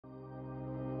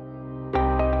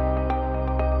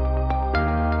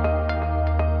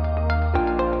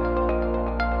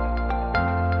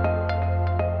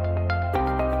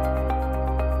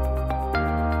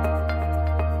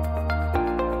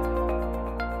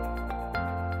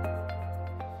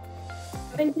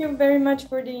thank you very much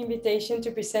for the invitation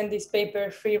to present this paper,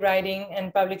 Free Riding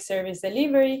and Public Service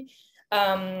Delivery.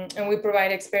 And we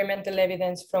provide experimental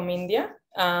evidence from India.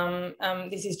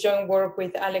 This is joint work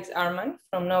with Alex Arman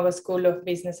from Nova School of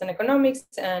Business and Economics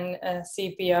and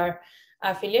CEPR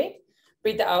affiliate,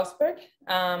 Rita Ausberg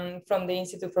from the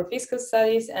Institute for Fiscal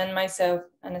Studies, and myself,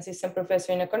 an assistant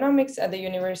professor in economics at the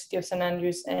University of St.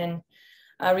 Andrews and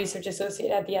a research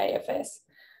associate at the IFS.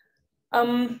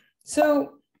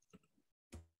 So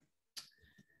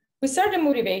we start the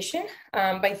motivation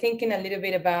by thinking a little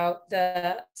bit about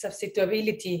the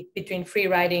substitutability between free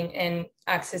riding and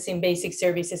accessing basic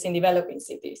services in developing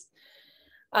cities.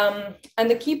 And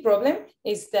the key problem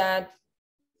is that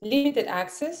limited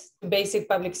access to basic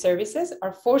public services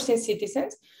are forcing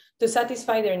citizens to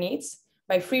satisfy their needs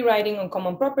by free riding on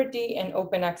common property and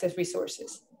open access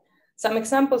resources. Some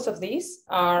examples of these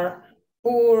are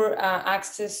poor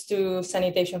access to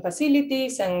sanitation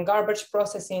facilities and garbage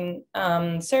processing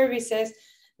services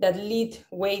that lead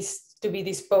waste to be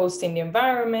disposed in the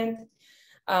environment.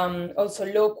 Also,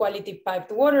 low quality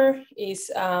piped water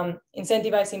is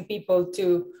incentivizing people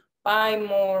to buy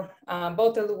more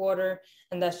bottled water,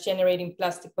 and that's generating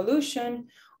plastic pollution.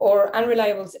 Or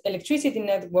unreliable electricity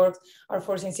networks are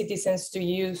forcing citizens to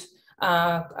use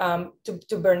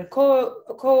to burn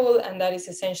coal, and that is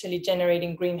essentially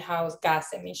generating greenhouse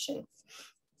gas emissions.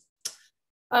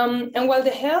 And while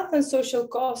the health and social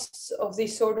costs of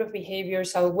these sort of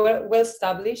behaviors are well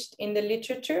established in the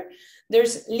literature,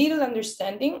 there's little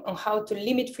understanding on how to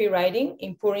limit free riding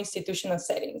in poor institutional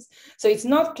settings. So it's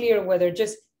not clear whether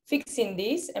just fixing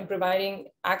this and providing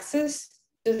access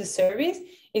to the service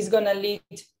is going to lead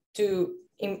to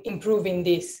improving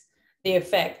the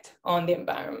effect on the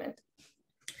environment.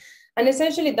 And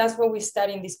essentially, that's what we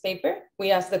study in this paper.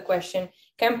 We ask the question,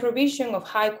 can provision of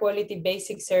high quality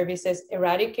basic services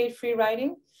eradicate free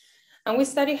riding? And we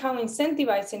study how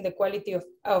incentivizing the quality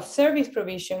of service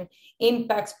provision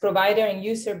impacts provider and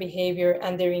user behavior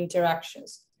and their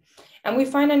interactions. And we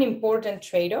find an important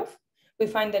trade-off. We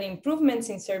find that improvements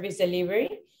in service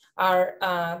delivery are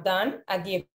done at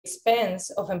the expense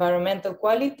of environmental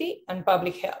quality and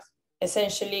public health.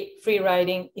 Essentially, free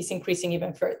riding is increasing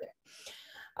even further.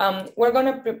 We're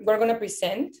gonna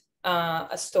present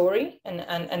a story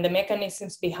and the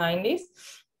mechanisms behind this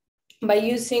by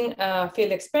using a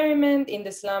field experiment in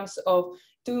the slums of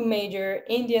 2 major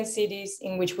Indian cities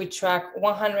in which we track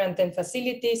 110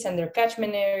 facilities and their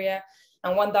catchment area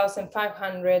and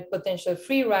 1,500 potential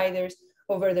free riders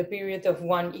over the period of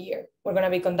 1 year. We're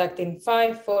gonna be conducting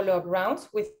 5 follow-up rounds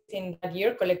within that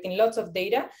year, collecting lots of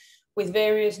data with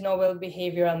various novel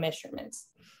behavioral measurements.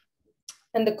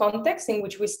 And the context in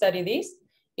which we study this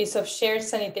is of shared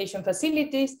sanitation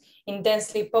facilities in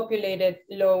densely populated,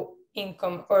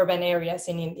 low-income urban areas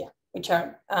in India, which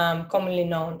are commonly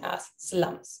known as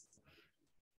slums.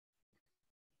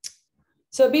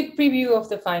 So a big preview of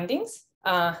the findings.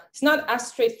 It's not as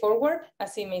straightforward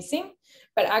as it may seem,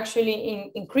 but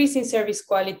actually increasing service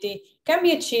quality can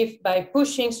be achieved by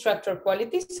pushing structural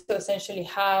quality, so essentially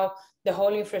how the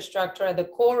whole infrastructure at the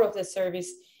core of the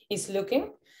service is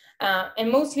looking, and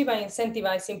mostly by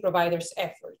incentivizing providers'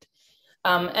 effort.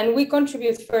 And we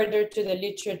contribute further to the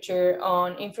literature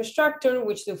on infrastructure,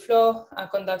 which Duflo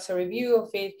conducts a review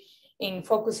of it in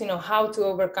focusing on how to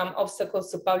overcome obstacles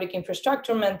to public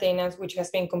infrastructure maintenance, which has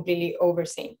been completely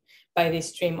overseen by this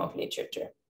stream of literature.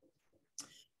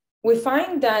 We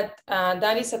find that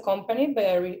that is accompanied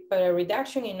by a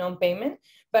reduction in non-payment,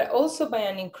 but also by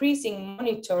an increase in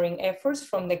monitoring efforts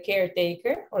from the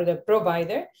caretaker or the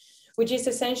provider, which is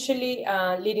essentially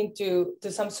leading to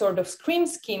some sort of screen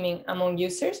skimming among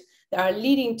users that are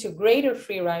leading to greater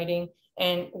free riding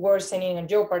and worsening and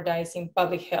jeopardizing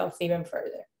public health even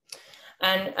further.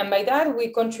 And by that,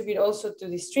 we contribute also to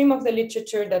the stream of the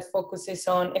literature that focuses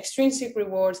on extrinsic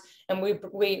rewards, and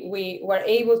we were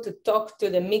able to talk to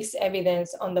the mixed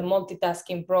evidence on the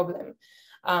multitasking problem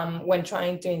when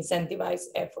trying to incentivize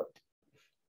effort.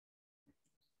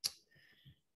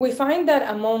 We find that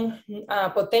among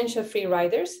potential free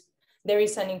riders, there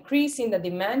is an increase in the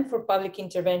demand for public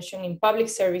intervention in public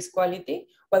service quality,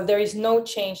 while there is no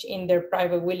change in their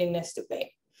private willingness to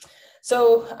pay.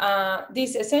 So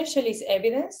this essentially is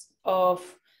evidence of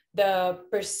the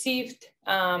perceived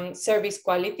service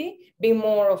quality being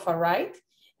more of a right,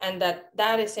 and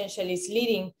that essentially is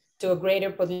leading to a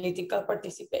greater political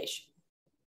participation.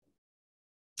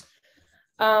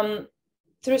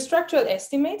 Through structural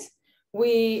estimates,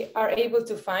 we are able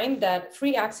to find that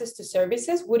free access to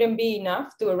services wouldn't be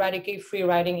enough to eradicate free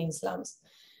riding in slums.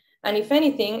 And if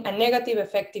anything, a negative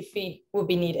effective fee would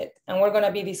be needed. And we're going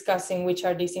to be discussing which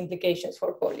are these implications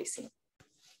for policy.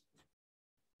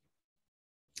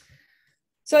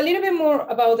 So a little bit more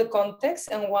about the context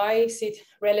and why is it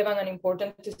relevant and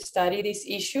important to study this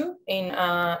issue in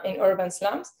urban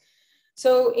slums.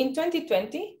 So in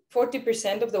 2020,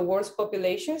 40% of the world's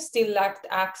population still lacked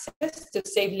access to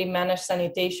safely managed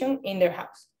sanitation in their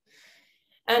house.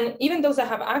 And even those that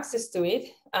have access to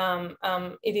it,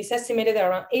 it is estimated that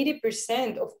around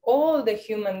 80% of all the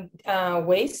human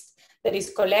waste that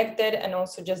is collected and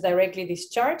also just directly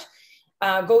discharged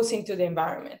goes into the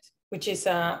environment, which is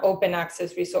an open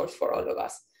access resource for all of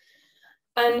us.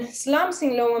 And slums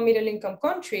in low and middle income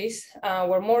countries,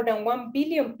 where more than 1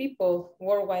 billion people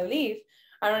worldwide live,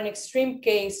 are an extreme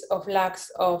case of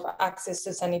lacks of access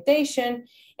to sanitation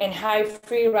and high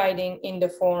free riding in the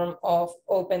form of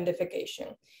open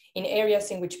defecation in areas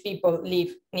in which people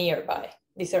live nearby.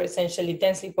 These are essentially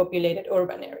densely populated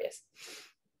urban areas.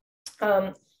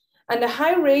 And the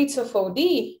high rates of OD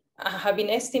have been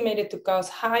estimated to cause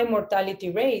high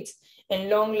mortality rates and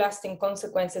long-lasting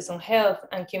consequences on health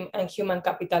and human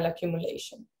capital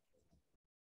accumulation.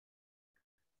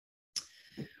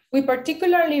 We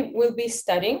particularly will be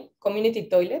studying community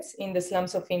toilets in the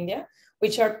slums of India,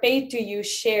 which are paid to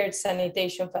use shared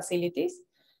sanitation facilities.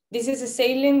 This is a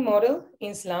salient model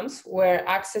in slums where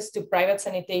access to private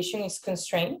sanitation is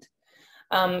constrained.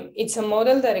 It's a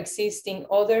model that exists in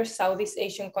other Southeast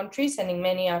Asian countries and in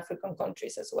many African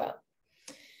countries as well.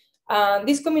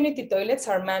 These community toilets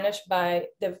are managed by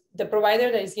the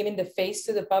provider that is giving the face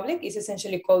to the public is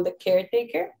essentially called the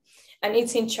caretaker. And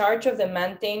it's in charge of the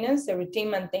maintenance, the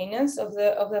routine maintenance of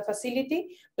the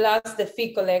facility, plus the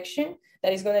fee collection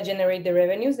that is going to generate the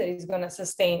revenues that is going to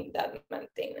sustain that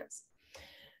maintenance.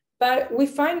 But we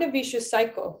find a vicious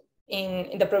cycle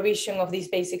in the provision of this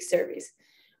basic service.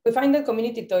 We find that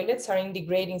community toilets are in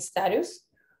degrading status,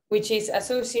 which is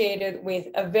associated with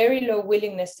a very low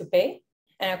willingness to pay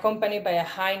and accompanied by a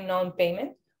high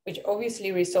non-payment, which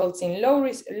obviously results in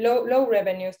low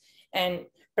revenues and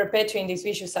perpetuating this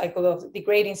vicious cycle of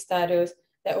degrading status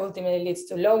that ultimately leads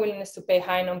to low willingness to pay,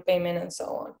 high non-payment, and so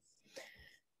on.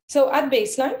 So at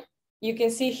baseline, you can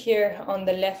see here on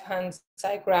the left-hand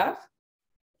side graph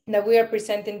that we are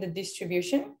presenting the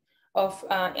distribution of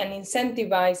an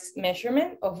incentivized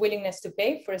measurement of willingness to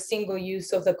pay for a single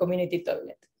use of the community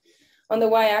toilet. On the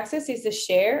y-axis is the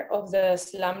share of the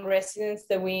slum residents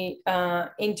that we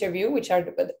interview, which are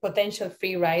the potential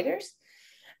free riders.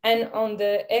 And on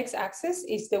the x-axis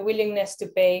is the willingness to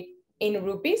pay in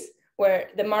rupees, where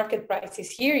the market price is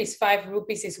here is 5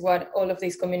 rupees is what all of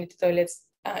these community toilets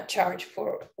charge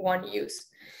for one use.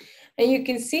 And you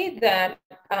can see that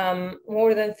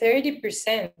more than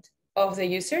 30% of the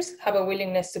users have a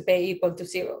willingness to pay equal to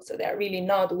 0. So they're really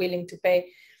not willing to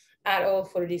pay at all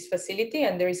for this facility.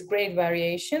 And there is great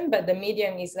variation, but the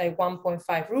median is like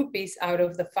 1.5 rupees out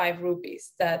of the 5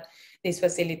 rupees that these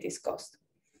facilities cost.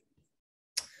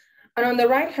 And on the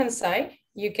right-hand side,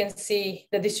 you can see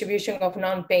the distribution of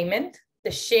non-payment,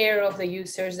 the share of the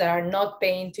users that are not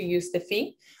paying to use the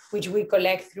fee, which we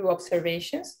collect through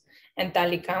observations and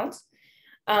tally counts.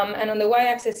 And on the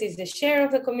y-axis is the share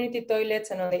of the community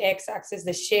toilets, and on the x-axis,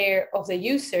 the share of the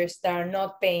users that are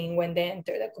not paying when they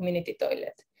enter the community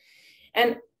toilet.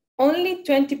 And only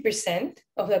 20%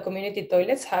 of the community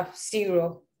toilets have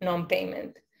 0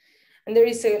 non-payment. And there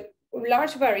is a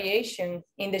large variation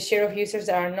in the share of users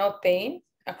that are not paying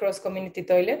across community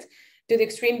toilets, to the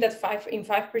extreme that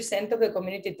 5% of the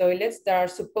community toilets that are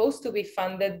supposed to be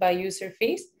funded by user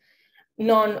fees,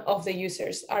 none of the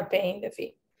users are paying the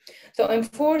fee. So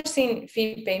enforcing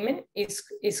fee payment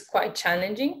is quite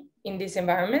challenging in this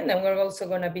environment, and we're also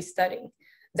going to be studying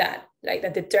that, like the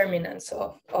determinants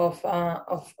of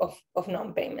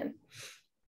non-payment.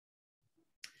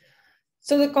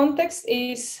 So the context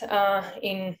is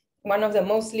in one of the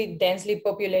mostly densely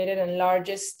populated and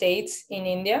largest states in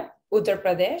India, Uttar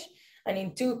Pradesh, and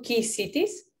in 2 key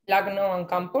cities, Lucknow and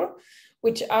Kanpur,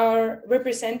 which are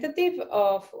representative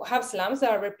of, have slums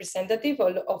that are representative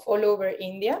of all over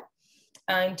India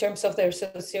in terms of their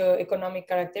socioeconomic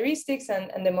characteristics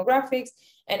and demographics,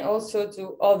 and also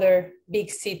to other big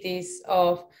cities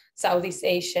of Southeast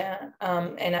Asia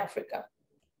and Africa.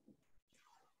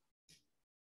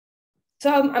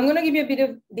 So I'm going to give you a bit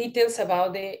of details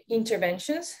about the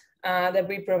interventions that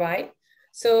we provide.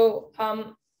 So,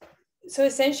 so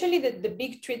essentially the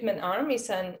big treatment arm is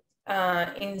an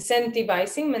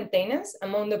incentivizing maintenance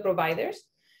among the providers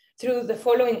through the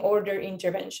following order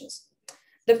interventions.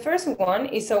 The first one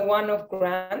is a one-off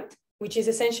grant, which is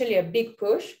essentially a big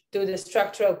push to the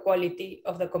structural quality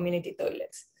of the community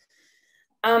toilets.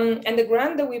 And the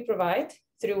grant that we provide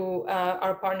through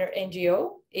our partner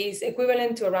NGO is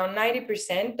equivalent to around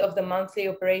 90% of the monthly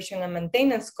operation and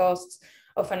maintenance costs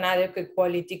of an adequate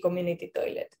quality community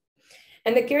toilet.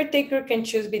 And the caretaker can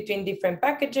choose between different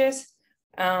packages.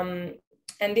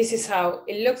 And this is how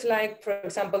it looks like. For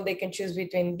example, they can choose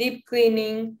between deep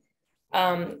cleaning,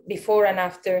 before and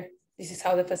after. This is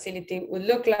how the facility would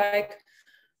look like.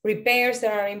 Repairs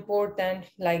that are important,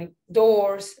 like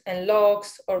doors and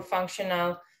locks or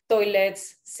functional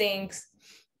toilets, sinks,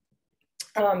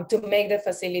 to make the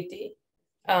facility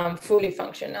fully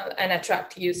functional and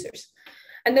attract users.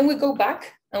 And then we go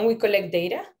back and we collect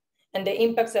data, and the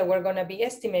impacts that we're going to be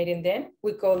estimating then,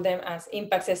 we call them as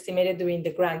impacts estimated during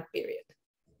the grant period.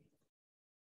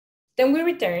 Then we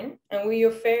return and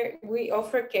we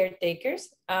offer caretakers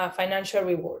financial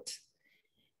rewards.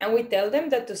 And we tell them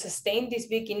that to sustain this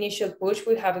big initial push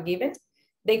we have given,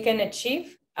 they can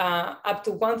achieve up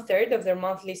to 1/3 of their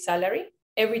monthly salary.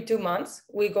 Every 2 months,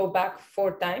 we go back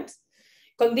 4 times,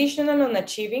 conditional on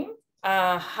achieving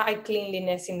high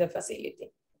cleanliness in the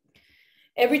facility.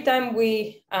 Every time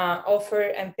we offer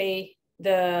and pay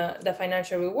the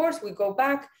financial rewards, we go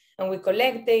back and we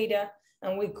collect data,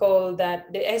 and we call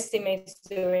that the estimates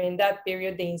during that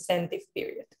period the incentive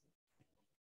period.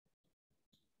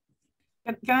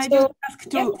 Can I just ask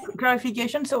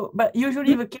clarification? So, but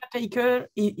usually the caretaker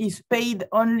is paid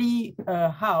only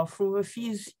how? Through the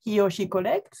fees he or she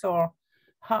collects, or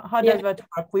how does that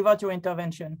work without your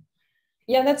intervention?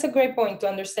 Yeah, that's a great point to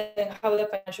understand how the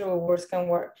financial rewards can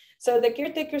work. So the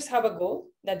caretakers have a goal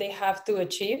that they have to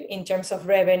achieve in terms of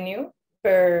revenue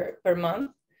per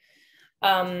month.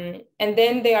 And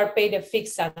then they are paid a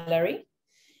fixed salary.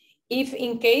 If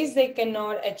in case they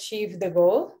cannot achieve the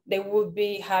goal, they would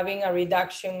be having a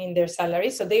reduction in their salary.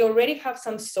 So they already have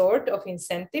some sort of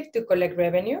incentive to collect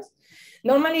revenues.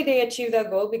 Normally they achieve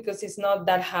that goal because it's not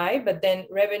that high, but then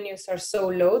revenues are so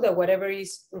low that whatever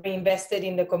is reinvested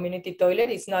in the community toilet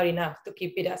is not enough to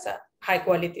keep it as a high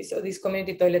quality. So these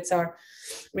community toilets are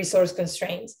resource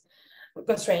constrained.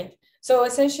 So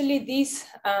essentially these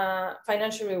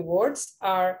financial rewards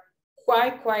are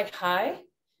quite high,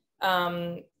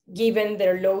 given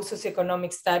their low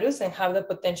socioeconomic status, and have the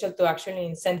potential to actually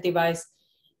incentivize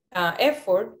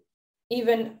effort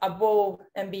even above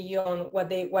and beyond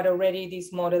what already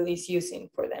this model is using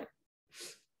for them.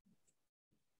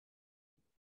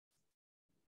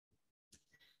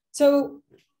 So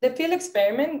the field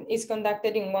experiment is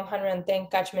conducted in 110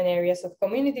 catchment areas of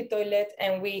community toilet,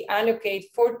 and we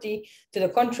allocate 40 to the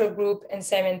control group and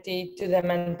 70 to the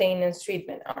maintenance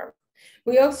treatment arm.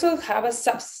 We also have a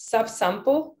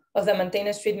subsample of the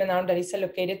maintenance treatment arm that is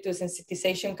allocated to a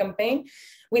sensitization campaign.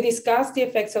 We discussed the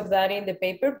effects of that in the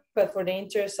paper, but for the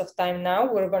interest of time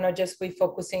now, we're gonna just be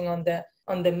focusing on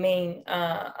the main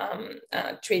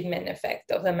treatment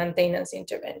effect of the maintenance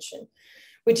intervention,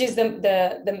 which is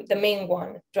the main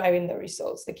one driving the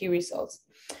results, the key results.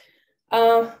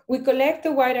 We collect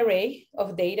a wide array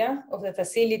of data of the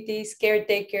facilities,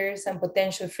 caretakers, and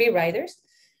potential free riders.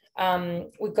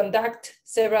 We conduct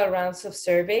several rounds of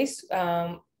surveys.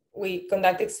 We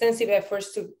conduct extensive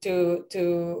efforts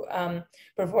to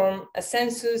perform a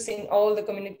census in all the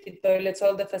community toilets,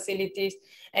 all the facilities,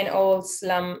 and all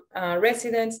slum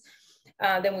residents.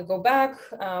 Then we go back,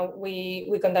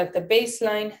 we conduct a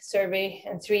baseline survey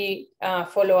and 3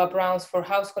 follow-up rounds for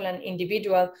household and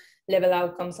individual level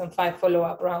outcomes, and 5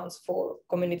 follow-up rounds for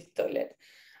community toilet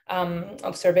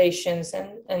observations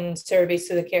and surveys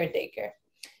to the caretaker.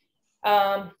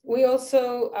 We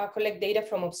also collect data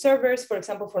from observers. For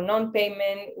example, for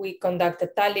non-payment, we conduct a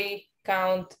tally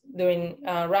count during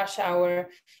rush hour,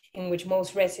 in which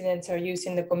most residents are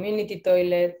using the community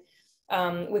toilet.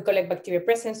 We collect bacteria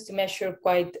presence to measure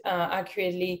quite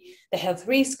accurately the health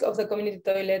risk of the community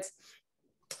toilets.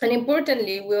 And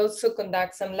importantly, we also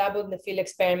conduct some lab on the field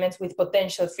experiments with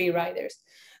potential free riders.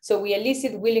 So we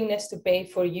elicit willingness to pay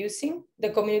for using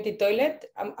the community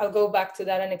toilet. I'll go back to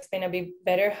that and explain a bit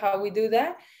better how we do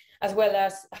that, as well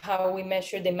as how we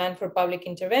measure demand for public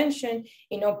intervention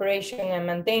in operation and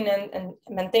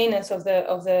maintenance of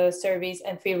the service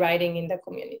and free riding in the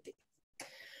community.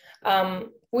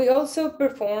 We also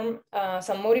perform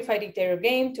some modified dictator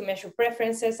game to measure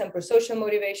preferences and pro-social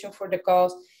motivation for the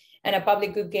cause, and a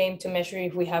public good game to measure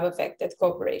if we have affected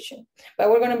cooperation. But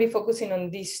we're going to be focusing on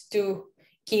these 2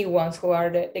 key ones, who are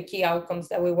the key outcomes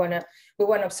that we want to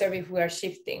observe if we are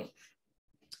shifting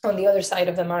on the other side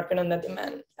of the market on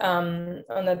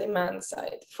the demand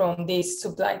side from this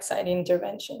supply side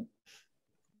intervention.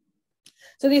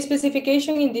 So the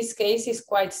specification in this case is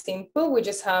quite simple. We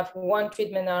just have 1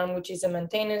 treatment arm, which is a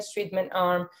maintenance treatment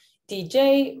arm.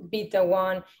 TJ, beta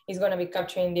 1 is going to be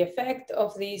capturing the effect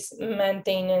of this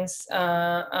maintenance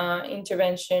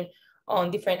intervention on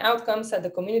different outcomes at the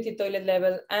community toilet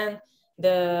level, and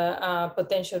the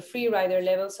potential free rider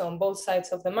levels on both sides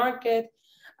of the market.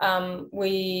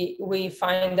 We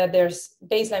find that there's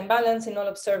baseline balance in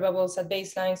all observables at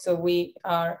baseline, so we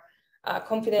are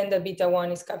confident that beta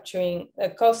 1 is capturing the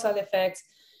causal effects.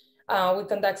 We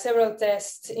conduct several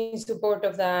tests in support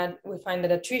of that. We find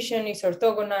that attrition is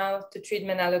orthogonal to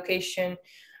treatment allocation,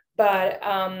 but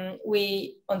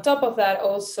we, on top of that,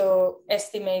 also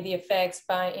estimate the effects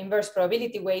by inverse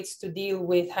probability weights to deal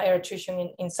with higher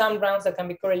attrition in some rounds that can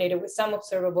be correlated with some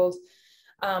observables.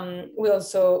 We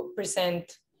also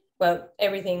present, well,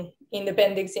 everything in the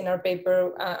appendix in our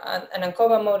paper, an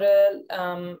ANCOVA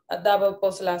model, a double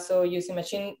post-lasso using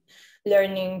machine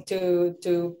learning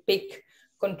to pick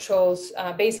controls,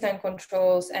 baseline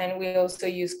controls, and we also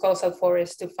use causal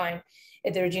forests to find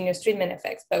heterogeneous treatment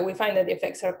effects, but we find that the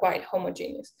effects are quite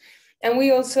homogeneous. And we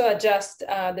also adjust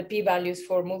the p-values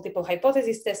for multiple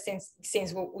hypothesis testing,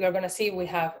 since we are going to see we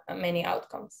have many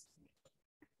outcomes.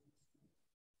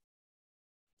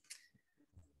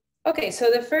 Okay,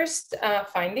 so the first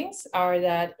findings are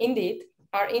that indeed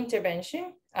our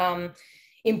intervention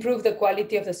improved the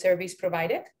quality of the service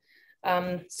provided.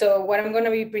 So what I'm going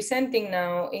to be presenting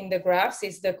now in the graphs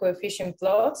is the coefficient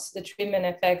plots, the treatment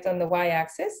effect on the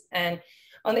y-axis, and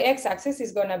on the x-axis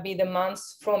is going to be the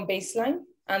months from baseline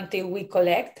until we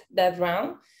collect that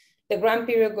round. The grant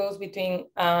period goes between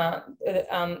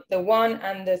the 1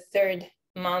 and the 3rd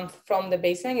month from the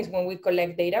baseline is when we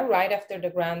collect data right after the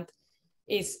grant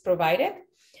is provided.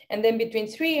 And then between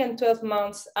 3 and 12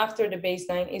 months after the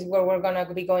baseline is where we're going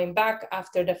to be going back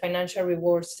after the financial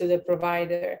rewards to the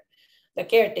provider, the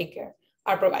caretaker,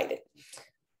 are provided.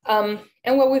 And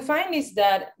what we find is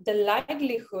that the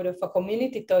likelihood of a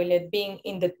community toilet being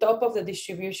in the top of the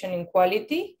distribution in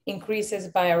quality increases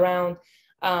by around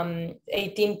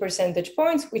 18 percentage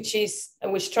points,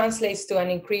 which translates to an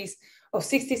increase of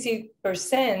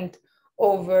 66%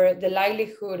 over the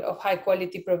likelihood of high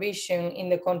quality provision in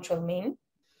the control mean.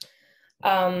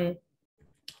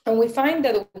 And we find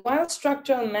that while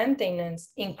structural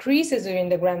maintenance increases during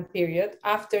the grant period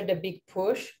after the big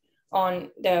push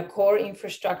on the core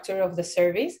infrastructure of the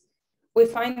service, we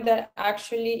find that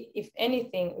actually, if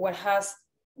anything, what has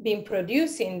been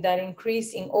producing that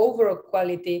increase in overall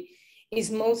quality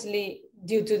is mostly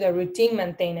due to the routine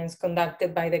maintenance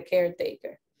conducted by the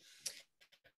caretaker.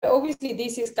 Obviously,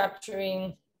 this is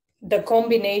capturing the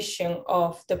combination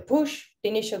of the push, the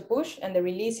initial push, and the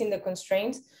releasing the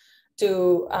constraints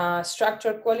to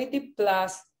structural quality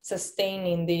plus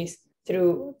sustaining this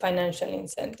through financial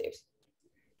incentives.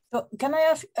 So can I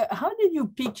ask, how did you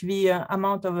pick the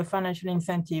amount of a financial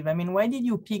incentive? I mean, why did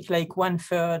you pick like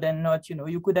 1/3 and not,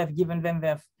 you could have given them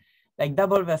their, like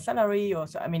double their salary or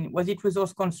so? I mean, was it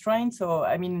resource constraints? Or,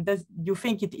 I mean, do you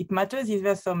think it matters? Is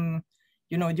there some,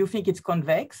 do you think it's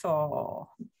convex or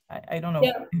I don't know.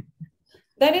 Yeah,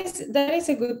 that is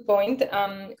a good point.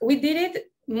 We did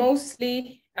it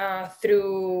mostly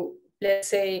through, let's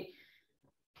say,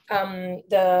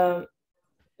 the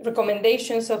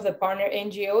recommendations of the partner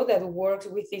NGO that works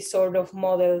with these sort of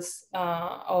models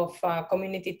of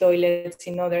community toilets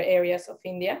in other areas of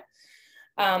India,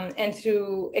 and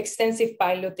through extensive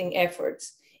piloting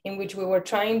efforts in which we were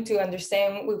trying to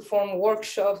understand, we formed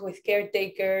workshops with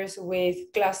caretakers, with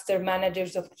cluster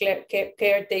managers of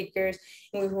caretakers,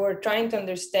 and we were trying to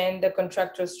understand the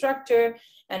contractual structure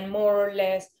and more or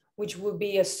less which would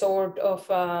be a sort of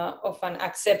an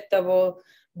acceptable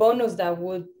bonus that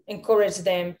would encourage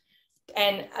them.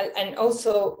 And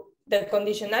also the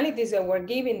conditionalities that we're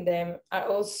giving them are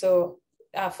also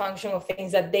a function of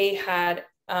things that they had,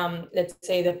 let's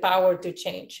say, the power to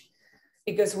change,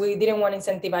 because we didn't want to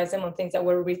incentivize them on things that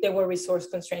were resource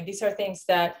constrained. These are things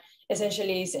that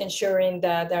essentially is ensuring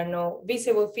that there are no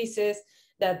visible feces,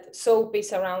 that soap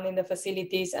is around in the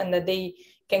facilities, and that they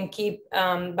can keep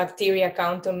bacteria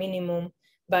count to minimum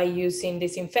by using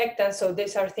disinfectants. So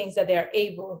these are things that they are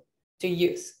able to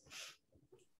use.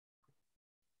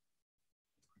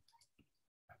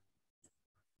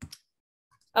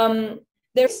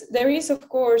 There is, of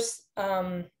course,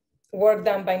 work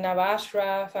done by Nava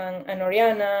Ashraf and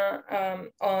Oriana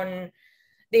on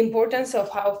the importance of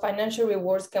how financial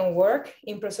rewards can work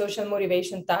in prosocial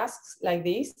motivation tasks like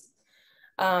this,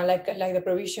 like the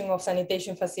provision of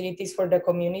sanitation facilities for the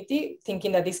community,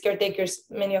 thinking that these caretakers,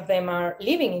 many of them are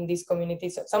living in these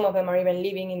communities, some of them are even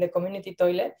living in the community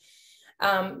toilet,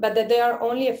 but that they are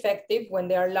only effective when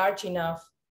they are large enough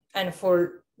and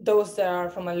for those that are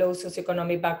from a low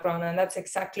socioeconomic background. And that's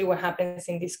exactly what happens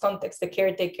in this context. The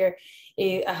caretaker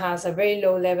has a very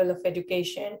low level of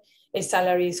education, his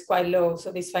salary is quite low,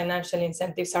 so these financial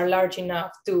incentives are large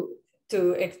enough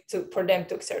for them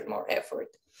to exert more effort.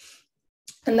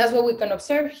 And that's what we can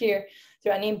observe here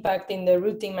through an impact in the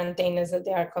routine maintenance that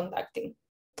they are conducting.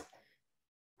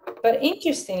 But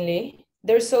interestingly,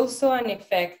 there's also an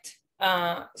effect.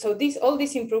 So all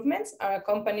these improvements are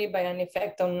accompanied by an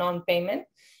effect on non-payment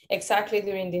exactly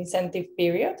during the incentive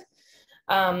period.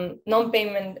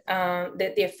 Non-payment,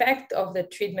 the effect of the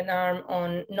treatment arm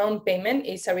on non-payment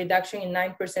is a reduction in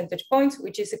 9 percentage points,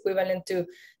 which is equivalent to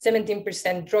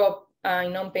 17% drop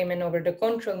in non-payment over the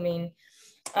control mean.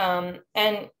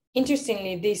 And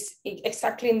interestingly, this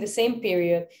exactly in the same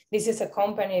period, this is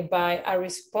accompanied by a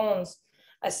response,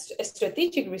 a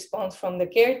strategic response from the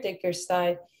caretaker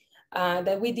side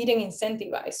that we didn't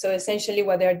incentivize. So essentially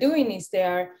what they're doing is they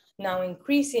are now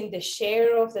increasing the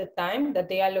share of the time that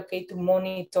they allocate to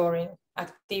monitoring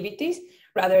activities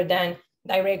rather than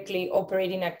directly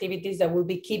operating activities that will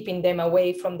be keeping them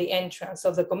away from the entrance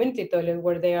of the community toilet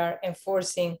where they are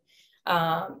enforcing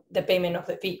the payment of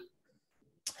the fee.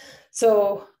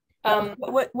 So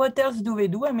what else do they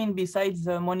do? I mean, besides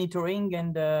monitoring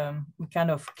and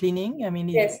kind of cleaning? I mean,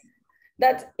 yes,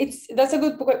 that's a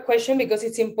good question because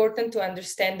it's important to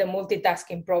understand the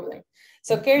multitasking problem.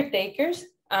 So caretakers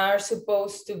are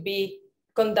supposed to be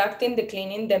conducting the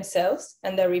cleaning themselves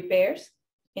and the repairs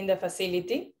in the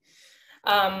facility.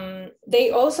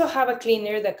 They also have a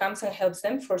cleaner that comes and helps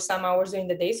them for some hours during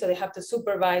the day, so they have to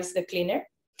supervise the cleaner.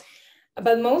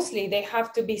 But mostly they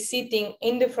have to be sitting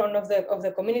in the front of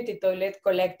the community toilet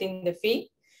collecting the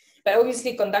fee. But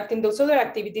obviously conducting those other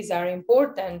activities are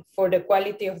important for the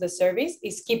quality of the service,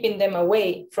 is keeping them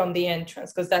away from the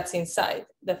entrance because that's inside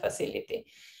the facility.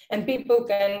 And people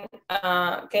can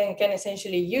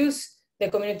essentially use the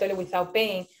community toilet without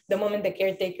paying the moment the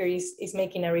caretaker is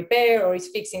making a repair or is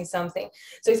fixing something.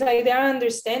 So it's like they're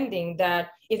understanding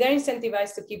that if they're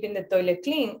incentivized to keeping the toilet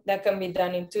clean, that can be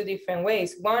done in two different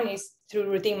ways. One is through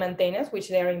routine maintenance, which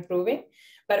they are improving,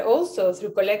 but also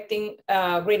through collecting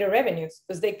greater revenues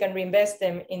because they can reinvest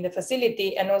them in the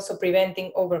facility and also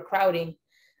preventing overcrowding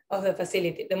of the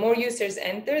facility. The more users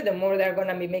enter, the more they're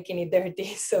gonna be making it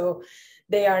dirty. So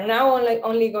they are now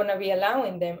only gonna be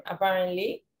allowing them,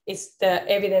 apparently, it's the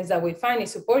evidence that we find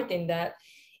is supporting that,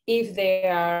 if they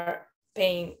are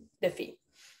paying the fee.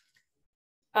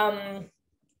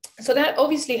 So that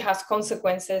obviously has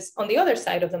consequences on the other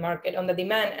side of the market, on the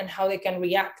demand and how they can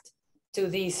react to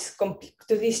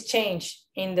this change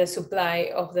in the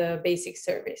supply of the basic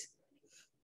service.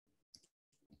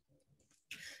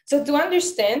 So to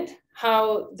understand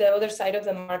how the other side of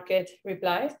the market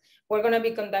replies, we're going to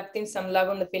be conducting some lab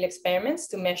on the field experiments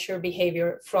to measure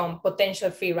behavior from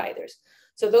potential free riders.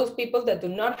 So those people that do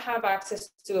not have access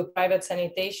to a private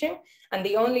sanitation, and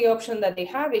the only option that they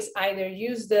have is either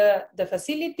use the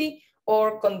facility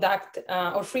or conduct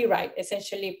or free ride,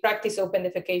 essentially practice open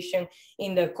defecation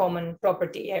in the common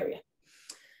property area.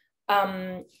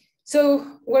 So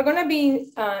we're going to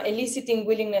be eliciting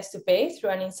willingness to pay through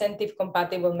an incentive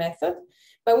compatible method,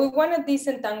 but we want to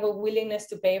disentangle willingness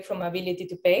to pay from ability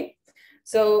to pay.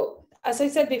 So as I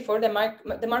said before,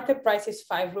 the market price is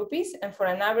 5 rupees, and for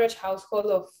an average household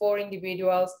of 4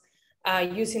 individuals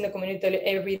using the community toilet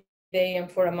every day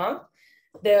and for a month,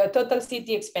 the total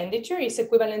city expenditure is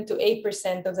equivalent to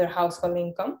 8% of their household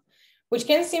income, which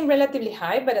can seem relatively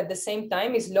high, but at the same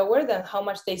time is lower than how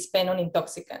much they spend on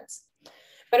intoxicants.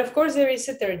 But of course, there is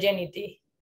heterogeneity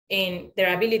in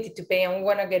their ability to pay, and we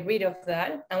want to get rid of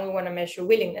that, and we want to measure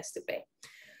willingness to pay.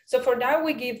 So for that,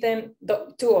 we give them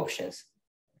two options.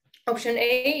 Option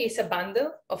A is a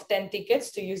bundle of 10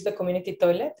 tickets to use the community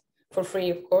toilet for free,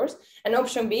 of course. And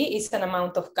option B is an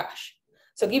amount of cash.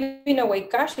 So giving away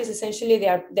cash is essentially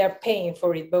they're paying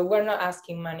for it, but we're not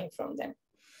asking money from them.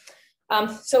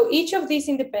 So each of these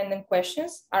independent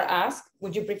questions are asked,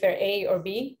 would you prefer A or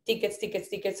B, tickets, tickets,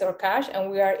 tickets, or cash?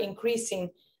 And we are increasing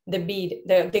the bid,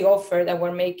 the offer that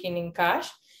we're making in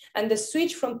cash. And the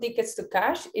switch from tickets to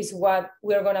cash is what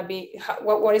we're going to be,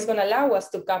 what is going to allow us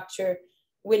to capture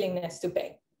willingness to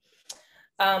pay.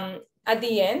 At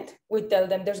the end, we tell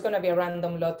them there's going to be a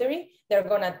random lottery. They're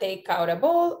going to take out a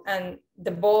ball, and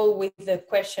the ball with the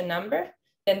question number,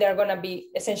 then they're going to be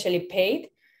essentially paid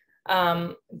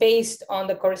based on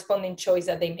the corresponding choice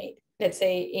that they made. Let's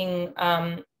say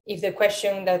if the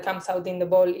question that comes out in the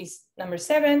ball is number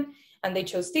 7 and they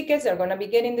chose tickets, they're going to be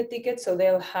getting the tickets. So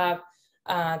they'll have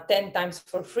 10 times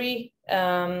for free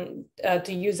to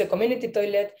use the community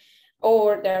toilet,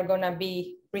 or they're going to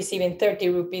be receiving 30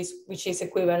 rupees, which is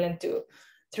equivalent to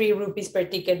 3 rupees per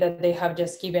ticket that they have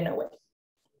just given away.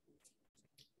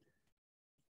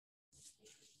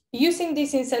 Using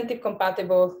this incentive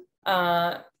compatible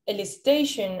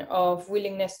elicitation of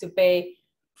willingness to pay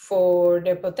for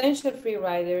the potential free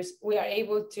riders, we are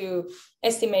able to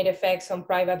estimate effects on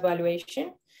private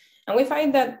valuation. And we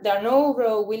find that there are no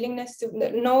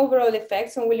overall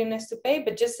effects on willingness to pay,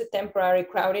 but just a temporary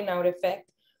crowding out effect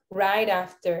right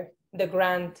after the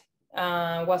grant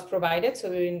was provided, so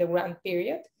during the grant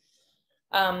period.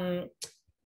 And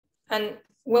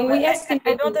when we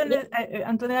estimate—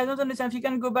 Antonella, I don't understand. If you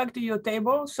can go back to your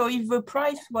table. So if the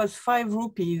price was 5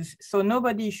 rupees, so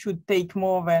nobody should take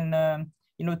more than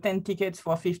 10 tickets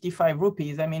for 55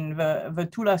 rupees. I mean, the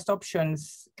two last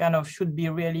options kind of should be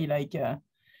really like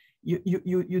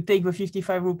you take the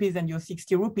 55 rupees and your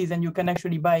 60 rupees, and you can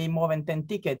actually buy more than 10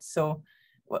 tickets. So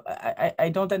I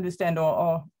don't understand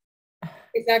or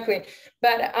Exactly,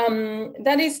 but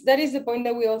that is the point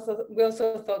that we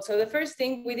also thought. So the first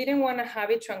thing, we didn't want to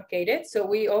have it truncated, so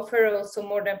we offer also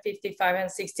more than 55 and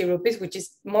 60 rupees, which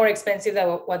is more expensive than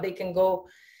what they can go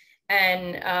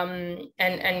and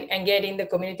get in the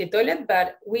community toilet.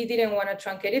 But we didn't want to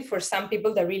truncate it for some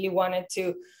people that really wanted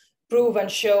to prove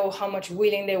and show how much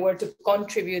willing they were to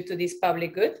contribute to this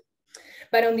public good.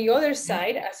 But on the other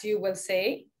side, as you will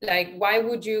say, like, why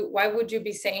would you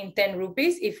be saying 10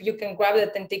 rupees if you can grab the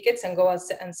 10 tickets and go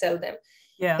and sell them?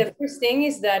 Yeah. The first thing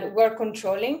is that we're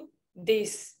controlling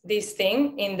this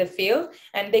thing in the field,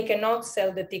 and they cannot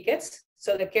sell the tickets.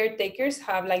 So the caretakers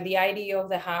have like the ID of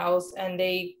the house, and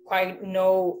they quite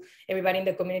know everybody in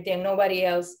the community, and nobody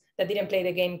else that didn't play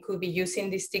the game could be using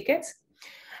these tickets.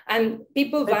 And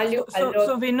people value a lot.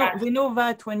 So they know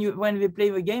that when they play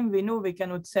the game, they know they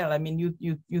cannot sell. I mean,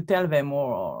 you tell them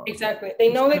or exactly,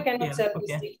 they know they cannot sell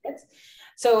these tickets.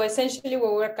 So essentially,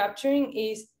 what we're capturing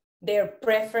is their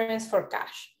preference for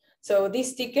cash. So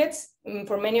these tickets,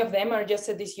 for many of them, are just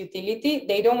this utility.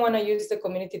 They don't want to use the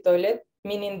community toilet,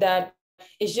 meaning that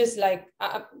it's just like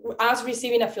us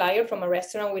receiving a flyer from a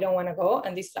restaurant. We don't want to go,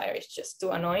 and this flyer is just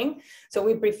too annoying. So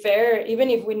we prefer,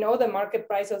 even if we know the market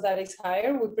price of that is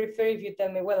higher, we prefer if you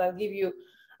tell me, well, I'll give you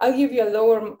a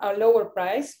lower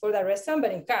price for that restaurant,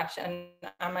 but in cash. And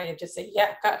I might just say,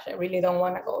 yeah, cash. I really don't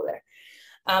want to go there.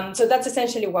 So that's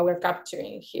essentially what we're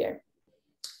capturing here.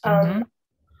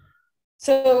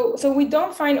 So we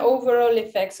don't find overall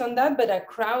effects on that, but a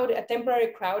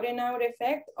temporary crowding out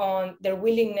effect on their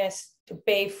willingness to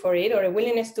pay for it, or a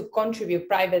willingness to contribute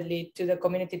privately to the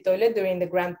community toilet during the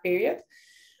grant period,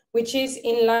 which is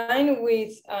in line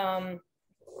with the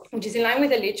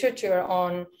literature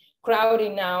on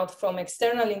crowding out from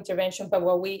external intervention. But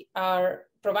what we are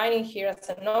providing here as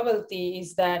a novelty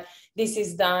is that this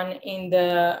is done in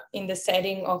the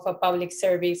setting of a public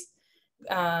service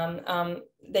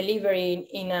delivery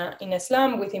in a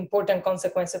slum with important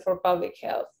consequences for public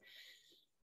health.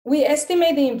 We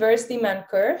estimate the inverse demand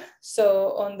curve.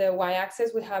 So on the y-axis,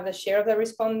 we have the share of the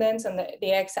respondents, and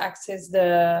the x-axis,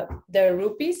 the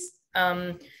rupees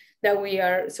that we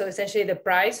are, so essentially the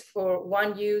price for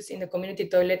one use in the community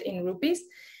toilet in rupees.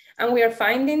 And we are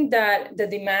finding that the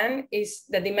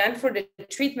demand for the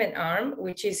treatment arm,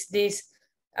 which is this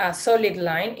solid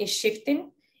line, is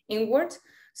shifting inwards.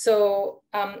 So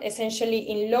essentially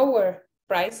in lower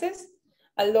prices,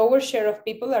 a lower share of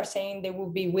people are saying they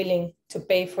would be willing to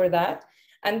pay for that.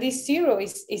 And this zero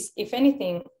is, if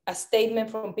anything, a statement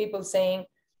from people saying,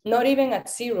 not even at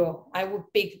zero, I would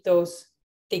pick those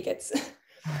tickets.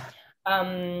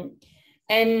 And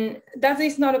that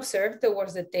is not observed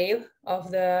towards the tail of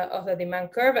the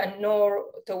demand curve, and nor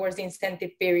towards the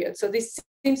incentive period. So this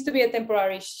seems to be a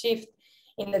temporary shift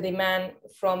in the demand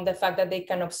from the fact that they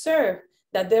can observe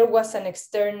that there was an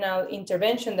external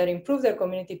intervention that improved their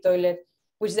community toilet,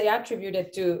 which they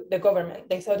attributed to the government.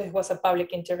 They thought it was a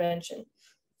public intervention.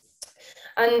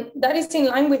 And that is in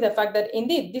line with the fact that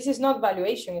indeed, this is not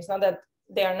valuation. It's not that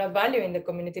they are not valuing the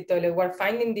community toilet. We're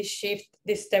finding this shift,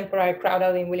 this temporary crowd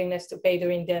out in willingness to pay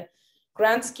during the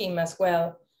grant scheme as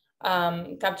well,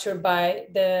 captured by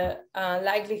the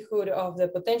likelihood of the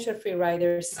potential free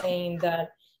riders saying that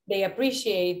they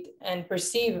appreciate and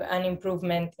perceive an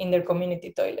improvement in their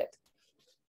community toilet.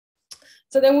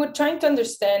 So then we're trying to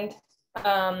understand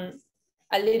a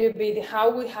little bit how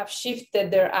we have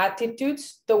shifted their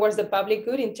attitudes towards the public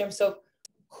good in terms of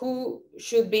who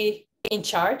should be in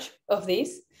charge of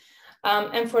this.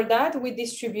 And for that, we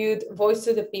distribute voice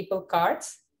to the people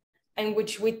cards, in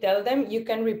which we tell them you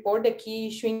can report the key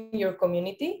issue in your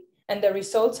community, and the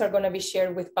results are going to be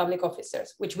shared with public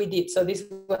officers, which we did. So this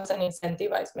was an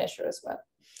incentivized measure as well.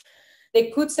 They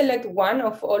could select one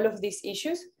of all of these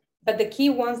issues, but the key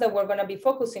ones that we're going to be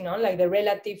focusing on, like the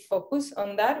relative focus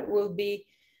on that, will be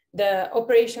the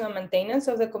operation and maintenance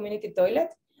of the community toilet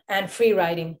and free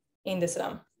riding in the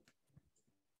slum.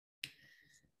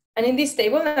 And in this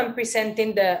table, I'm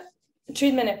presenting the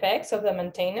treatment effects of the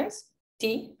maintenance,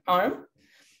 T, arm,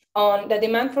 on the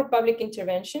demand for public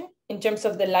intervention in terms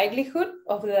of the likelihood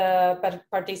of the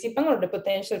participant or the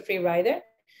potential free rider,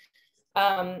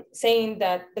 saying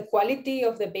that the quality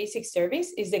of the basic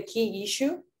service is the key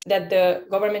issue that the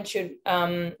government should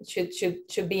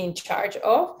be in charge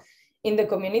of in the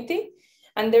community.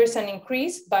 And there's an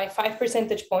increase by 5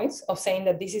 percentage points of saying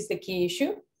that this is the key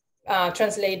issue,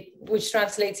 which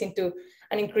translates into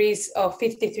an increase of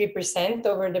 53%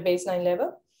 over the baseline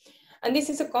level. And this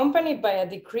is accompanied by a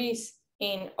decrease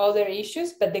in other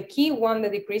issues, but the key one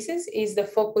that decreases is the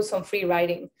focus on free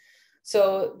riding.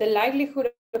 So the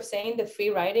likelihood of saying that free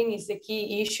riding is the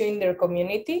key issue in their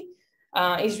community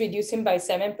is reducing by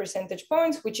 7 percentage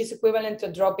points, which is equivalent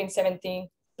to dropping 17%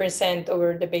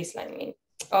 over the baseline mean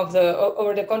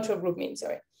over the control group mean,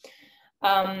 sorry.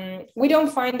 We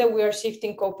don't find that we are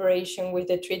shifting cooperation with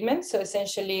the treatment. So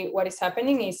essentially what is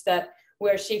happening is that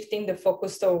we're shifting the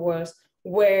focus towards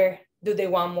where do they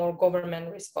want more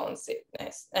government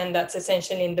responsiveness? And that's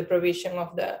essentially in the provision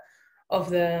of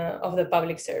the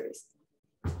public service.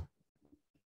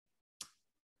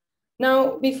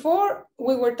 Now, before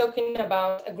we were talking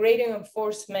about a greater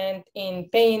enforcement in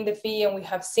paying the fee, and we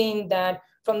have seen that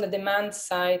from the demand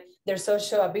side, there's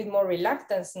also a bit more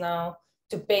reluctance now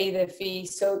to pay the fee.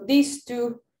 So these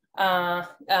two,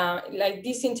 like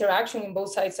this interaction in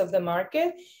both sides of the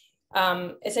market,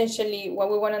 essentially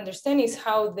what we want to understand is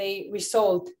how they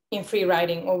result in free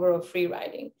riding, overall free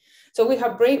riding. So we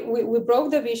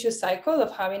broke the vicious cycle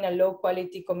of having a low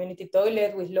quality community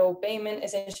toilet with low payment.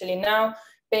 Essentially now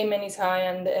payment is high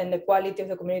and the quality of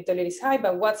the community toilet is high,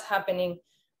 but what's happening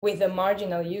with the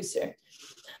marginal user?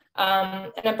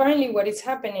 And apparently what is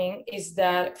happening is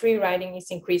that free riding is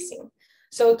increasing.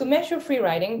 So to measure free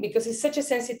riding, because it's such a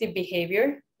sensitive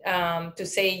behavior, to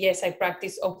say, yes, I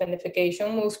practice open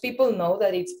defecation, most people know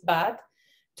that it's bad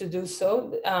to do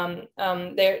so.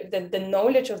 The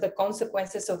knowledge of the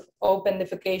consequences of open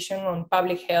defecation on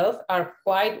public health are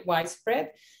quite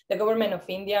widespread. The government of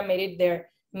India made it their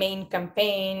main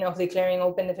campaign of declaring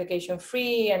open defecation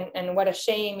free, and what a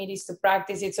shame it is to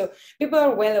practice it. So people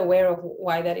are well aware of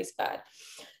why that is bad.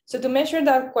 So to measure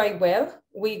that quite well,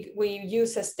 we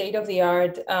use a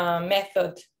state-of-the-art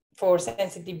method for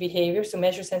sensitive behaviors, to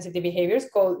measure sensitive behaviors,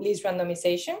 called list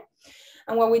randomization.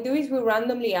 And what we do is we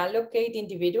randomly allocate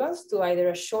individuals to either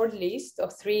a short list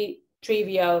of 3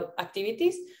 trivial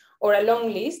activities or a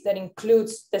long list that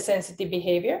includes the sensitive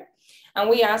behavior. And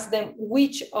we ask them,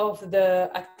 which of the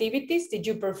activities did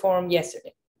you perform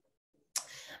yesterday?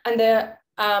 And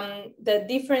the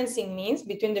difference in means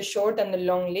between the short and the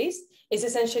long list is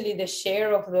essentially the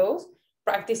share of those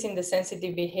practicing the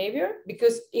sensitive behavior,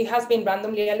 because it has been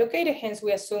randomly allocated. Hence,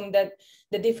 we assume that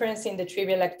the difference in the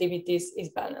trivial activities is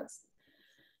balanced.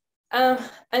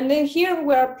 And then here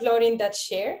we are plotting that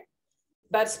share,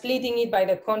 but splitting it by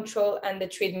the control and the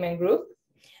treatment group.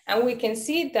 And we can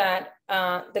see that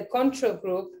the control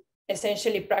group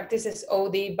essentially practices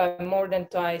OD by more than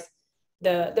twice.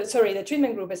 The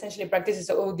treatment group essentially practices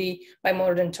OD by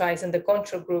more than twice than the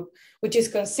control group, which is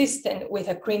consistent with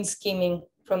a green scheming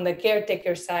from the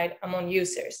caretaker side among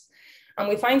users. And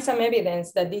we find some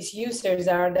evidence that these users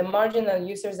are the marginal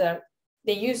users that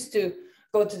they used to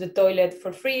go to the toilet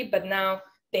for free, but now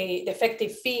the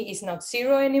effective fee is not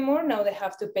 0 anymore. Now they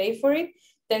have to pay for it.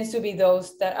 Tends to be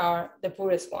those that are the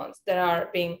poorest ones that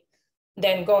are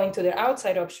then going to the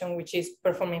outside option, which is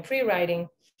performing free riding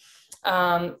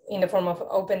in the form of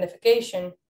open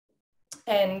defecation.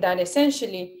 And that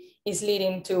essentially is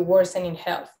leading to worsening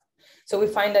health. So we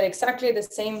find that exactly the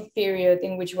same period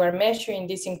in which we're measuring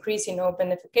this increase in open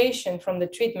defecation from the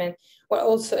treatment, we're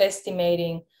also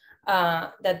estimating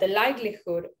that the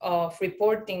likelihood of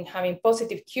reporting having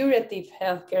positive curative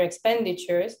healthcare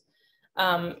expenditures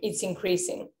is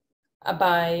increasing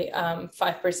by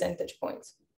 5 percentage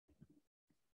points.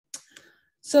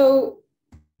 So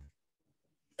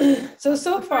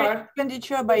far.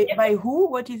 Expenditure by who?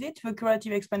 What is it? The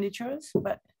curative expenditures?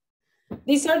 But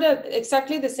these are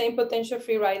exactly the same potential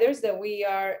free riders that we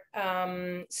are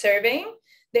surveying.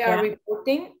 They are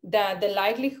reporting that the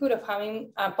likelihood of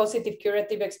having positive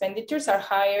curative expenditures are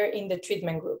higher in the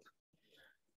treatment group,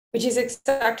 which is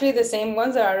exactly the same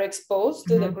ones that are exposed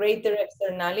to the greater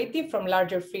externality from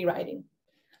larger free riding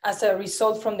as a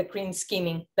result from the green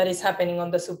scheming that is happening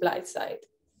on the supply side.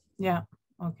 Yeah,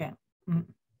 okay.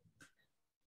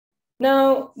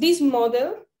 Now, this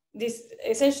model, this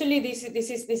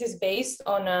is based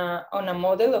on a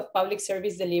model of public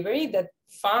service delivery that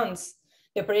funds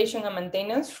the operation and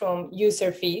maintenance from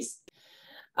user fees.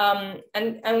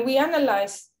 And we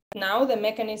analyze now the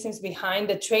mechanisms behind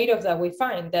the trade-off that we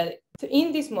find, that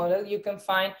in this model, you can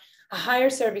find a higher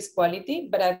service quality,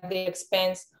 but at the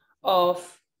expense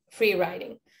of free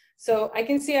riding. So I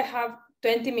can see I have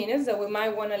 20 minutes that we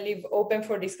might want to leave open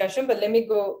for discussion, but let me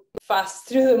go fast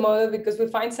through the model because we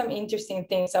find some interesting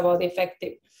things about the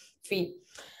effective fee.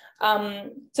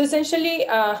 So essentially,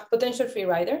 a potential free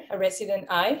rider, a resident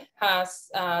I, has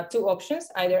two options,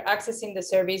 either accessing the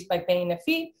service by paying a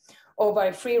fee or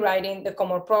by free riding the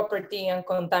common property and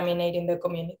contaminating the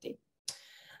community.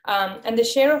 And the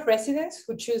share of residents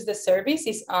who choose the service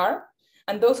is R,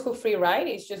 and those who free ride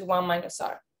is just 1 minus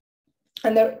R.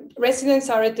 And the residents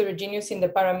are heterogeneous in the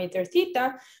parameter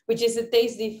theta, which is the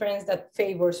taste difference that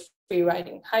favors free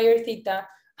riding. Higher theta,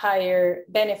 higher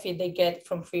benefit they get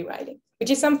from free riding, which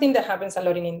is something that happens a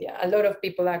lot in India. A lot of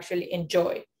people actually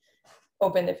enjoy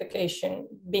open defecation,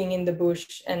 being in the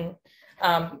bush, and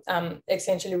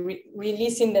essentially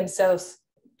releasing themselves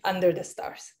under the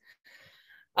stars.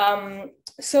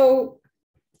 So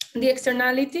the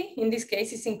externality in this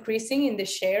case is increasing in the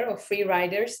share of free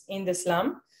riders in the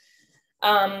slum.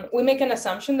 We make an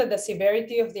assumption that the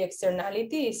severity of the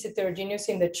externality is heterogeneous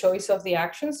in the choice of the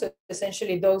action. So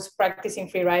essentially those practicing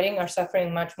free riding are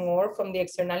suffering much more from the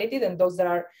externality than those that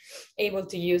are able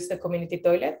to use the community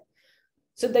toilet.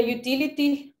 So the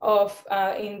utility of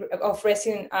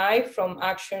resident I from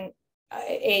action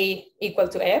A equal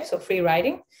to F, so free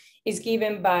riding, is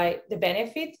given by the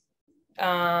benefit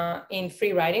in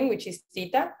free riding, which is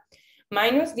theta,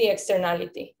 minus the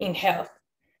externality in health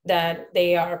that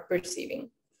they are perceiving.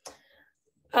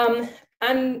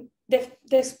 And the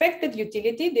expected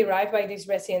utility derived by this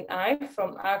resident I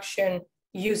from action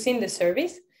using the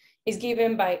service is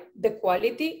given by the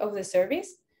quality of the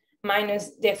service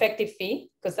minus the effective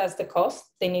fee, because that's the cost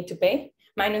they need to pay,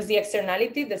 minus the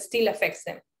externality that still affects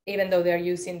them, even though they're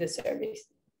using the service.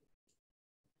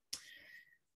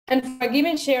 And for a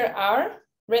given share R,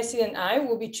 resident I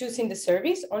will be choosing the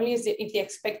service only if the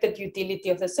expected utility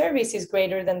of the service is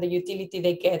greater than the utility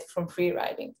they get from free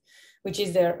riding, which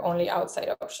is their only outside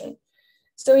option.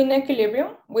 So in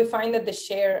equilibrium, we find that the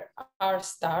share R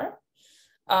star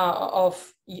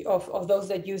of those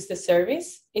that use the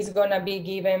service is going to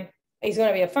be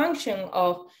a function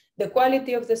of the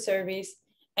quality of the service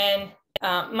and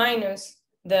minus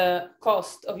the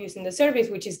cost of using the service,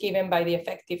 which is given by the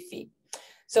effective fee.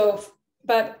 So,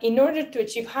 but in order to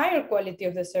achieve higher quality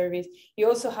of the service, you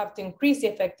also have to increase the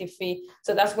effective fee.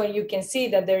 So that's when you can see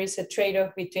that there is a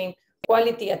trade-off between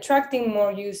quality attracting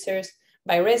more users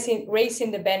by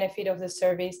raising the benefit of the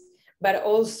service, but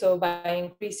also by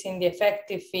increasing the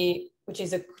effective fee, which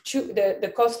is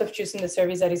the cost of choosing the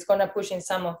service that is going to push in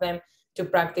some of them to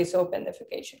practice open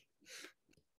defecation.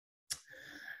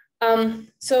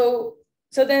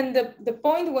 So then the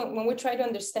point when we try to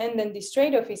understand then this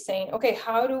trade-off is saying, okay,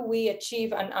 how do we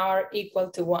achieve an R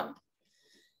equal to 1?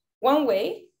 One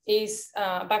way is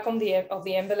back on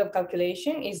the envelope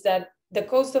calculation is that the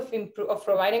cost of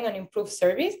providing an improved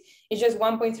service is just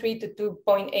 1.3 to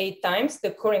 2.8 times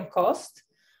the current cost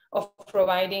of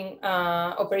providing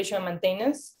operational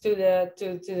maintenance to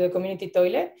the community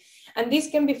toilet. And this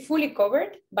can be fully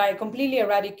covered by completely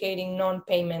eradicating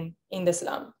non-payment in the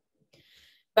slum.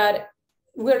 But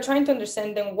we're trying to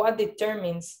understand then what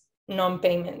determines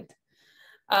non-payment.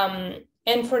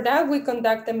 And for that, we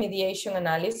conduct a mediation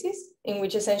analysis in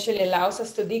which essentially allows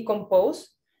us to decompose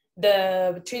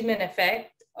the treatment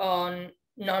effect on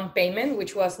non-payment,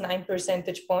 which was 9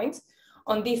 percentage points,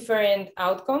 on different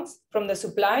outcomes from the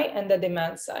supply and the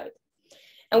demand side.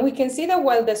 And we can see that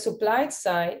while the supply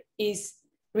side is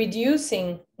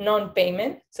reducing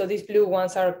non-payment, so these blue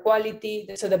ones are quality,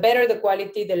 so the better the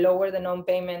quality, the lower the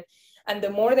non-payment, and the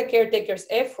more the caretaker's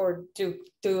effort to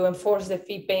enforce the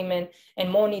fee payment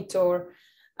and monitor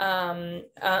the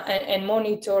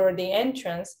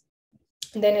entrance,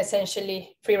 then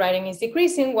essentially free riding is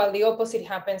decreasing, while the opposite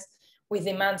happens with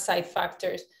demand side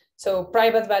factors. So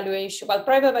private valuation, while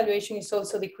private valuation is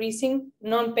also decreasing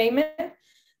non-payment,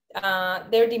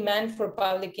 their demand for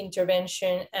public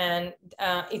intervention, and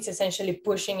it's essentially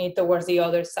pushing it towards the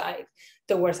other side,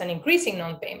 towards an increasing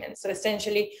non-payment. So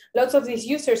essentially, lots of these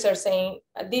users are saying,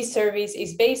 this service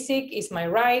is basic, is my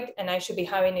right, and I should be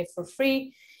having it for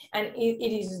free. And it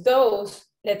is those,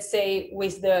 let's say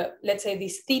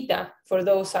this theta, for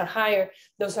those are higher,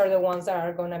 those are the ones that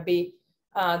are gonna be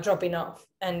dropping off.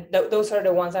 And those are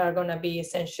the ones that are gonna be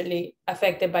essentially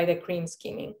affected by the cream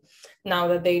skimming, now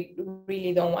that they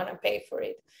really don't wanna pay for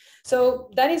it. So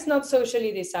that is not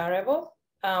socially desirable.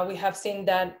 We have seen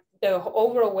that the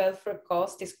overall welfare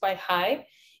cost is quite high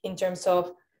in terms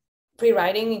of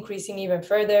pre-riding increasing even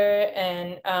further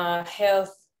and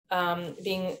health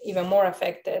being even more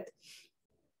affected.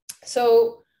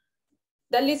 So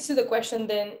that leads to the question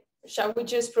then, shall we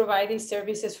just provide these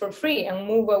services for free and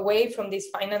move away from this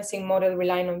financing model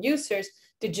relying on users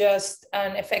to just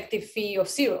an effective fee of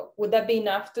 0? Would that be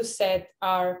enough to set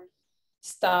R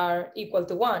star equal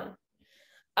to 1?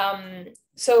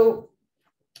 So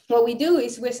what we do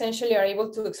is we essentially are able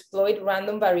to exploit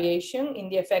random variation in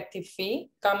the effective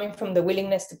fee coming from the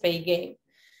willingness to pay game.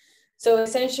 So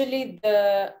essentially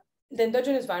the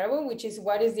endogenous variable, which is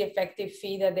what is the effective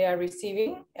fee that they are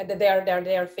receiving, that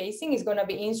they are facing, is going to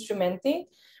be instrumented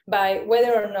by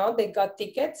whether or not they got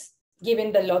tickets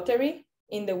given the lottery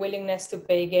in the willingness to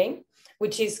pay game,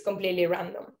 which is completely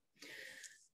random.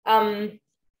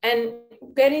 And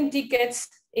getting tickets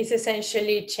is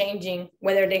essentially changing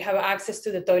whether they have access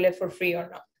to the toilet for free or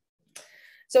not.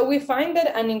 So we find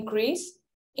that an increase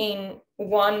in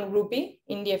 1 rupee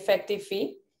in the effective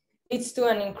fee leads to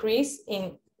an increase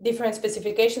in different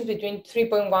specifications between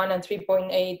 3.1 and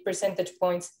 3.8 percentage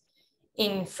points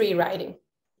in free riding,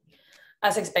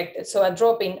 as expected. So a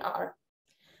drop in R.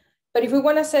 But if we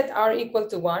want to set R equal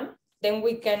to 1, then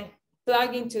we can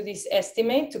plug into this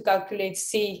estimate to calculate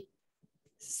C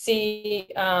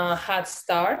hat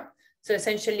star. So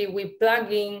essentially we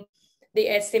plug in the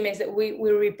estimates that we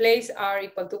replace R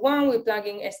equal to 1, we plug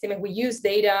in estimate, we use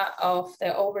data of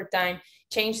the overtime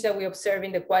change that we observe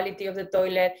in the quality of the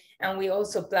toilet, and we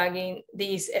also plug in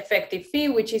this effective fee,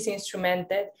 which is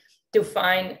instrumented to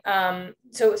find,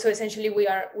 so essentially we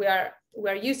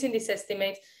are using this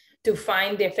estimate to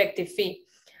find the effective fee.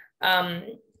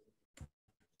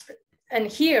 And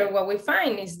here, what we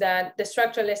find is that the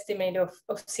structural estimate of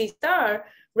C star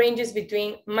ranges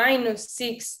between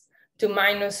 -6 to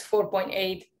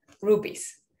 -4.8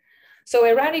 rupees. So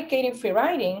eradicating free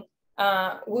riding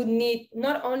would need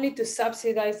not only to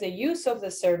subsidize the use of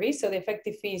the service, so the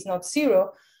effective fee is not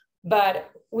 0, but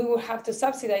we will have to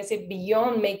subsidize it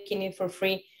beyond making it for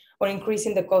free or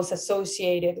increasing the costs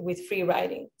associated with free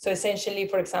riding. So essentially,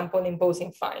 for example,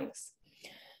 imposing fines.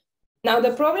 Now,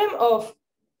 the problem of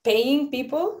paying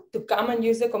people to come and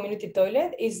use the community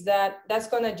toilet is that that's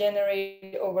going to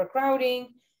generate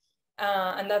overcrowding,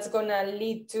 and that's going to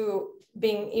lead to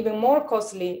being even more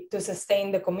costly to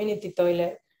sustain the community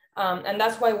toilet. And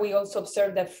that's why we also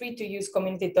observe that free-to-use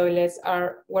community toilets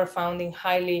were found in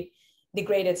highly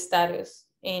degraded status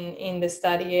in the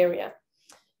study area.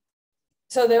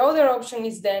 So the other option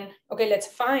is then, okay, let's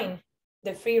fine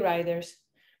the free riders.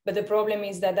 But the problem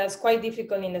is that that's quite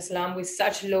difficult in a slum with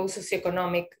such low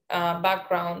socioeconomic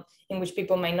background in which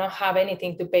people might not have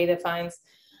anything to pay the fines.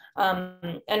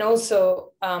 And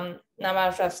also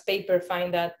Navarra's paper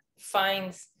find that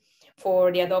fines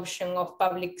for the adoption of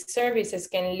public services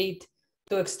can lead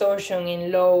to extortion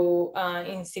in low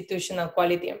institutional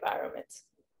quality environments.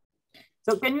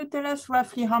 So can you tell us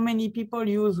roughly how many people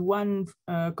use one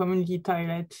community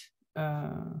toilet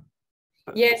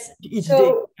yes. each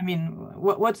day? I mean,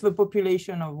 what's the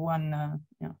population of one?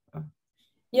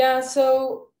 Yeah,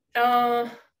 so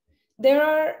there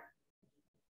are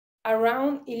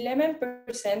around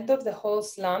 11% of the whole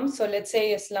slum. So let's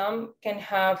say a slum can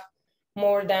have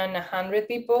more than 100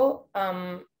 people.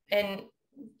 And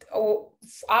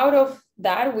out of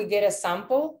that, we get a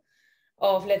sample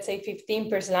of, let's say,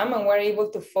 15 per slum, and we're able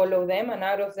to follow them. And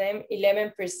out of them,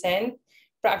 11%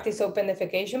 practice open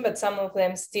defecation, but some of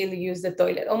them still use the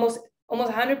toilet. Almost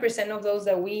 100% of those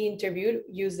that we interviewed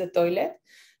use the toilet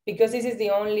because this is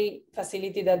the only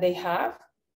facility that they have.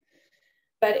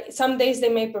 But some days they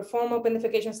may perform open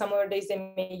defecation, some other days they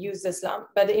may use the slum.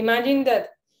 But imagine that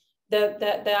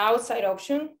the outside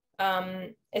option,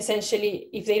 essentially,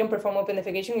 if they don't perform open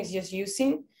defecation, is just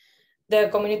using the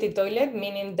community toilet,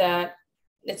 meaning that,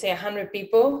 let's say 100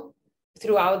 people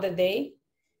throughout the day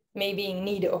may be in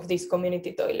need of this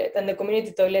community toilet. And the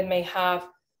community toilet may have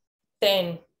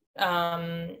 10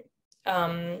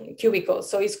 cubicles.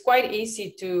 So it's quite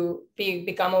easy to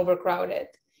become overcrowded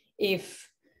if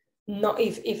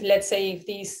let's say,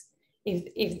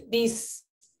 if this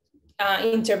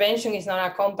intervention is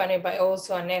not accompanied by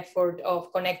also an effort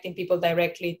of connecting people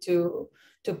directly to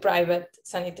private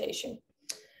sanitation.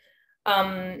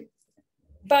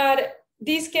 But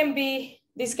this can be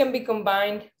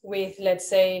combined with, let's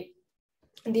say,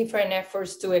 different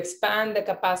efforts to expand the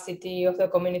capacity of the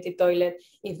community toilet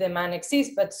if demand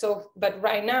exists. But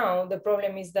right now, the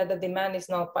problem is that the demand is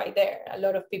not quite there. A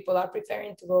lot of people are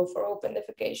preferring to go for open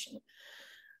defecation.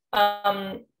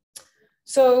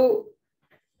 So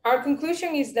our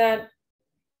conclusion is that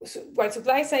while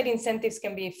supply side incentives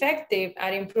can be effective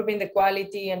at improving the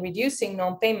quality and reducing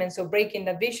non-payments or breaking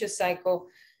the vicious cycle,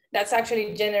 that's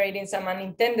actually generating some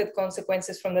unintended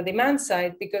consequences from the demand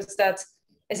side, because that's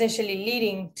essentially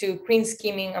leading to green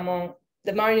scheming among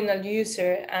the marginal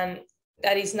user, and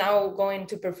that is now going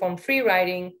to perform free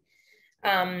riding,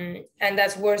 and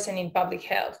that's worsening public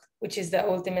health, which is the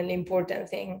ultimately important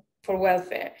thing for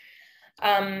welfare.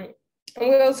 And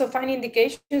we also find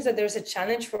indications that there's a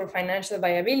challenge for financial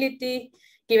viability,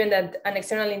 given that an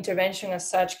external intervention as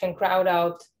such can crowd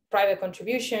out private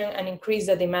contribution and increase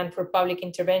the demand for public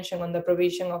intervention on the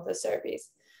provision of the service.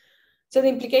 So the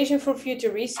implication for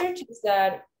future research is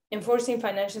that enforcing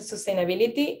financial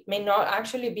sustainability may not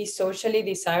actually be socially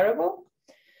desirable,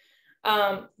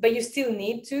 but you still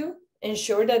need to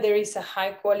ensure that there is a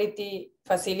high quality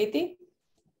facility,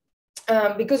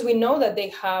 because we know that they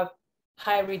have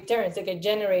high returns. They can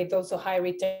generate also high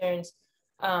returns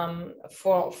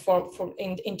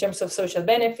in terms of social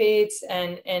benefits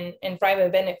and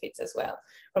private benefits as well,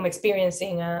 from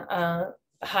experiencing a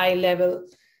high level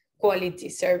quality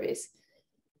service.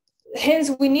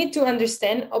 Hence, we need to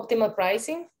understand optimal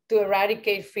pricing to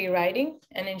eradicate free riding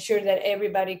and ensure that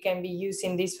everybody can be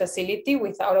using this facility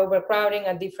without overcrowding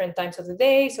at different times of the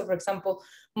day. So for example,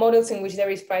 models in which there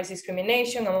is price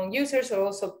discrimination among users, or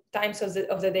also times of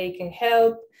the day can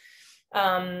help.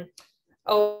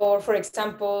 Or for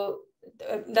example,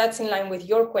 that's in line with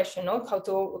your question, no? How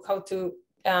to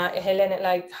Helene,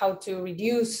 like how to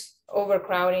reduce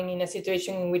overcrowding in a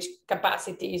situation in which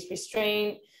capacity is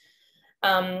restrained.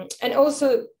 And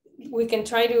also we can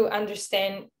try to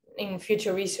understand in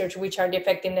future research which are the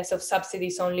effectiveness of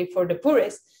subsidies only for the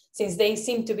poorest, since they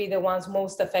seem to be the ones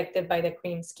most affected by the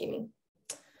cream skimming.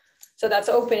 So that's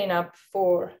opening up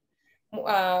for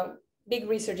big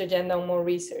research agenda and more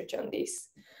research on this.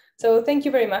 So thank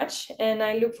you very much, and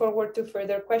I look forward to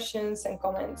further questions and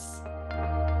comments.